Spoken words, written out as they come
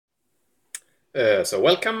So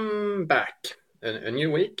welcome back. A new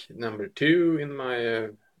week, number 2 in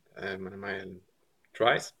my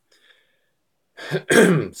tries.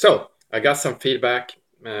 So I got some feedback,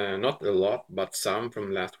 not a lot, but some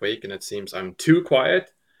from last week, and it seems I'm too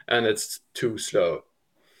quiet and it's too slow.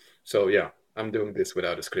 So yeah, I'm doing this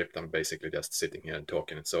without a script. I'm basically just sitting here and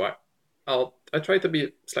talking. So I try to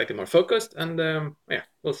be slightly more focused, and yeah,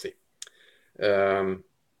 we'll see. Um,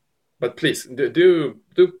 but please do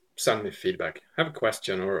send me feedback. Have a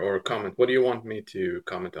question or a comment. What do you want me to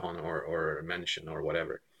comment on or mention or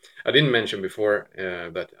whatever? I didn't mention before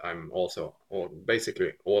that I'm also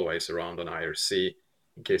basically always around on IRC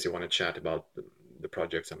in case you want to chat about the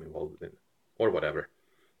projects I'm involved in or whatever.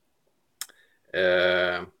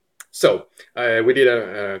 Uh, so we did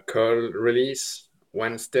a curl release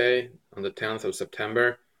Wednesday on the 10th of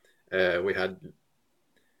September. We had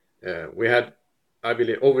I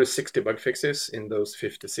believe, over 60 bug fixes in those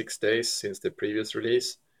 56 days since the previous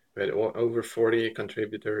release. We had over 40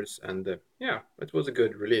 contributors, and yeah, it was a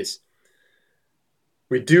good release.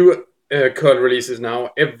 We do curl releases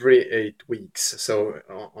now every 8 weeks. So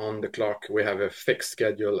on the clock, we have a fixed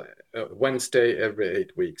schedule, Wednesday every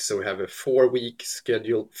 8 weeks. So we have a 4 week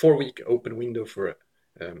schedule, 4 week open window for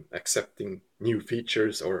accepting new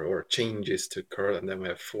features or changes to curl, and then we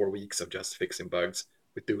have 4 weeks of just fixing bugs.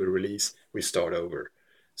 We do a release, we start over.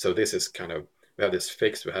 So this is kind of, we have this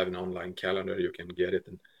fixed, we have an online calendar, you can get it,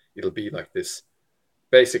 and it'll be like this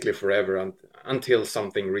basically forever until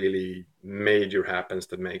something really major happens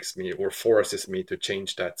that makes me or forces me to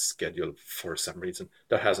change that schedule for some reason.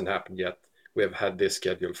 That hasn't happened yet. We have had this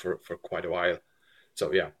schedule for quite a while.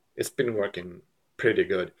 So yeah, it's been working pretty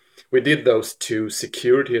good. We did those 2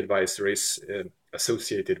 security advisories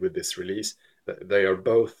associated with this release. They are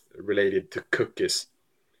both related to cookies,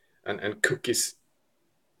 and cookies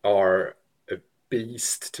are a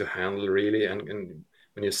beast to handle, really. And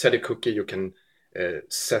when you set a cookie, you can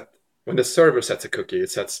set, when the server sets a cookie,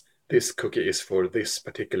 it sets this cookie is for this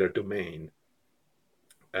particular domain,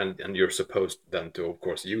 and you're supposed then to, of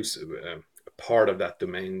course, use a part of that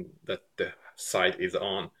domain that the site is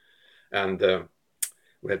on. And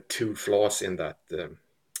we had 2 flaws in that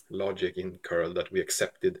logic in curl, that we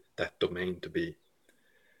accepted that domain to be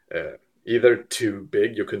either too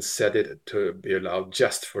big. You can set it to be allowed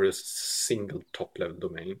just for a single top level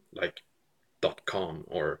domain like .com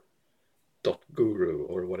or .guru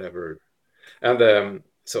or whatever, and and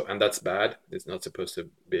that's bad. It's not supposed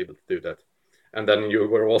to be able to do that. And then you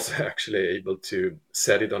were also actually able to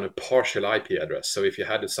set it on a partial IP address. So if you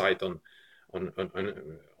had a site on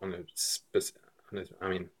I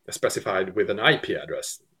mean, specified with an IP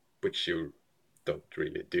address, which you don't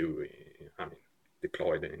really do, I mean,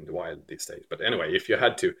 deployed in the wild these days. But anyway, if you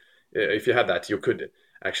had that, you could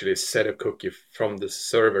actually set a cookie from the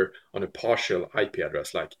server on a partial IP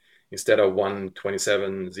address, like instead of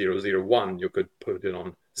 127.0.0.1, you could put it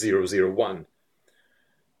on 0.0.1.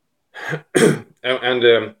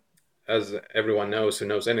 And as everyone knows who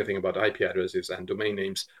knows anything about IP addresses and domain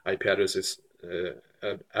names, IP addresses,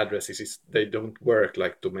 they don't work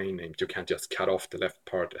like domain names. You can't just cut off the left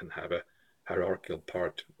part and have a hierarchical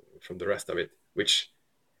part from the rest of it, which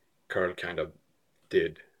curl kind of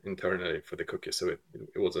did internally for the cookie. So it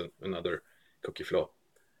was another cookie flaw.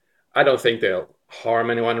 I don't think they'll harm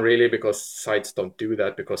anyone really, because sites don't do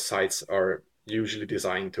that, because sites are usually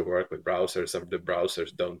designed to work with browsers, and the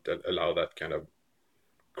browsers don't allow that kind of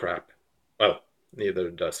crap. Well, neither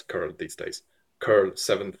does curl these days. Curl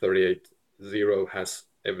 7.38.0 has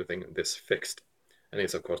everything this fixed, and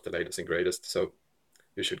it's of course the latest and greatest, so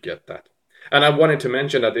you should get that. And I wanted to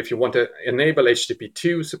mention that if you want to enable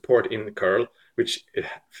HTTP2 support in curl, which it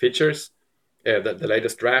features, the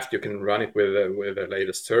latest draft, you can run it with the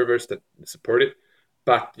latest servers that support it,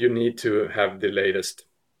 but you need to have the latest,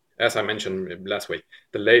 as I mentioned last week,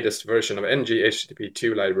 the latest version of ng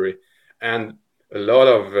HTTP2 library. And a lot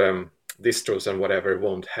of distros and whatever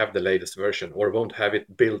won't have the latest version, or won't have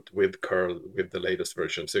it built with curl with the latest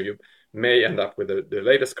version. So you may end up with the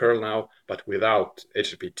latest curl now, but without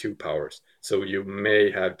HTTP2 powers. So you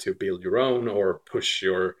may have to build your own or push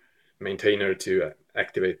your maintainer to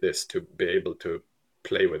activate this to be able to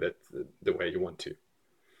play with it the way you want to.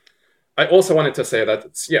 I also wanted to say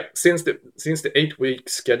that, yeah, since the 8 week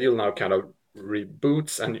schedule now kind of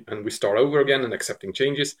reboots, and we start over again and accepting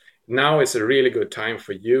changes, now is a really good time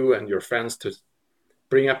for you and your friends to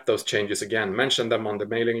bring up those changes again, mention them on the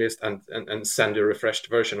mailing list, and send a refreshed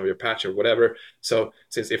version of your patch or whatever. So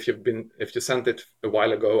since if you sent it a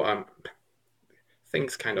while ago,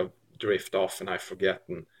 things kind of drift off and I forget,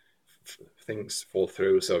 and things fall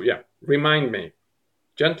through. So yeah, remind me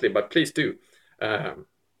gently, but please do.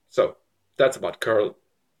 So that's about curl.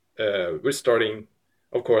 We're starting,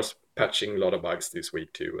 of course, patching a lot of bugs this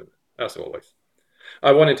week too, as always.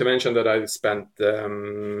 I wanted to mention that I spent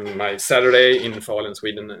my Saturday in Falun,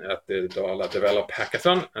 Sweden at the Dala Develop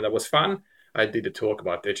Hackathon, and that was fun. I did a talk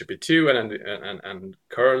about HTTP2 and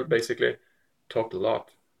curl, basically. Talked a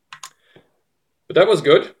lot. But that was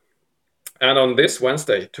good. And on this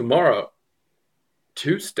Wednesday, tomorrow,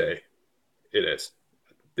 Tuesday, it is.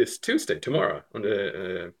 This Tuesday, tomorrow, on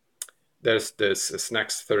the there's this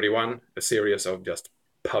Snacks 31, a series of just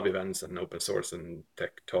pub events and open source and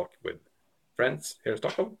tech talk with friends here in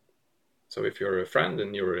Stockholm. So if you're a friend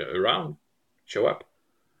and you're around, show up.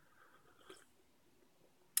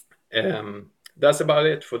 That's about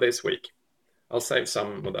it for this week. I'll save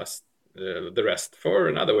some of the rest for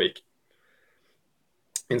another week.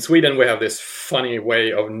 In Sweden, we have this funny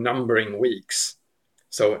way of numbering weeks.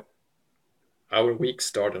 So our weeks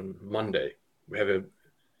start on Monday. We have a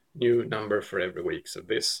new number for every week. So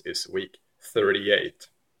this is week 38.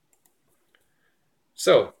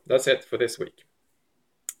 So that's it for this week.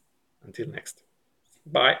 Until next.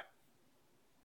 Bye.